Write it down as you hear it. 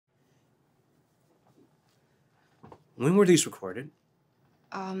When were these recorded?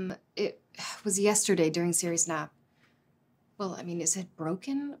 It was yesterday during Siri's nap. Well, I mean, is it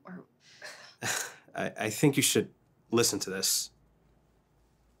broken or... I think you should listen to this.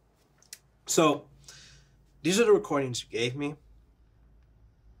 So, these are the recordings you gave me.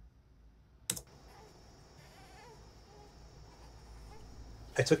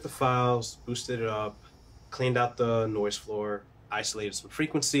 I took the files, boosted it up, cleaned out the noise floor, isolated some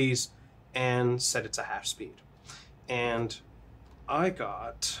frequencies, and set it to half speed. And I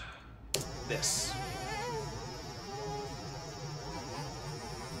got this.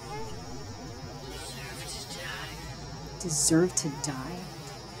 Deserve to die?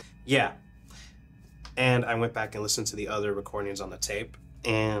 Yeah. And I went back and listened to the other recordings on the tape,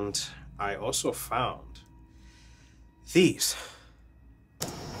 and I also found these.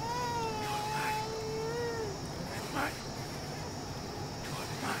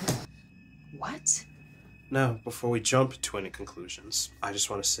 What? Now, before we jump to any conclusions, I just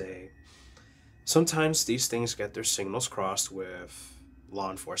want to say, sometimes these things get their signals crossed with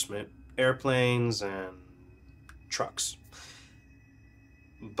law enforcement, airplanes, and trucks.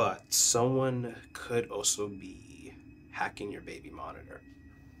 But someone could also be hacking your baby monitor.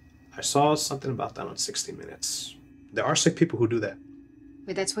 I saw something about that on 60 Minutes. There are sick people who do that.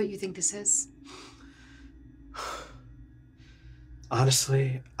 Wait, that's what you think this is?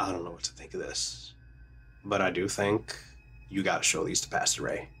 Honestly, I don't know what to think of this. But I do think you gotta show these to Pastor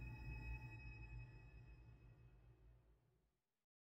Ray.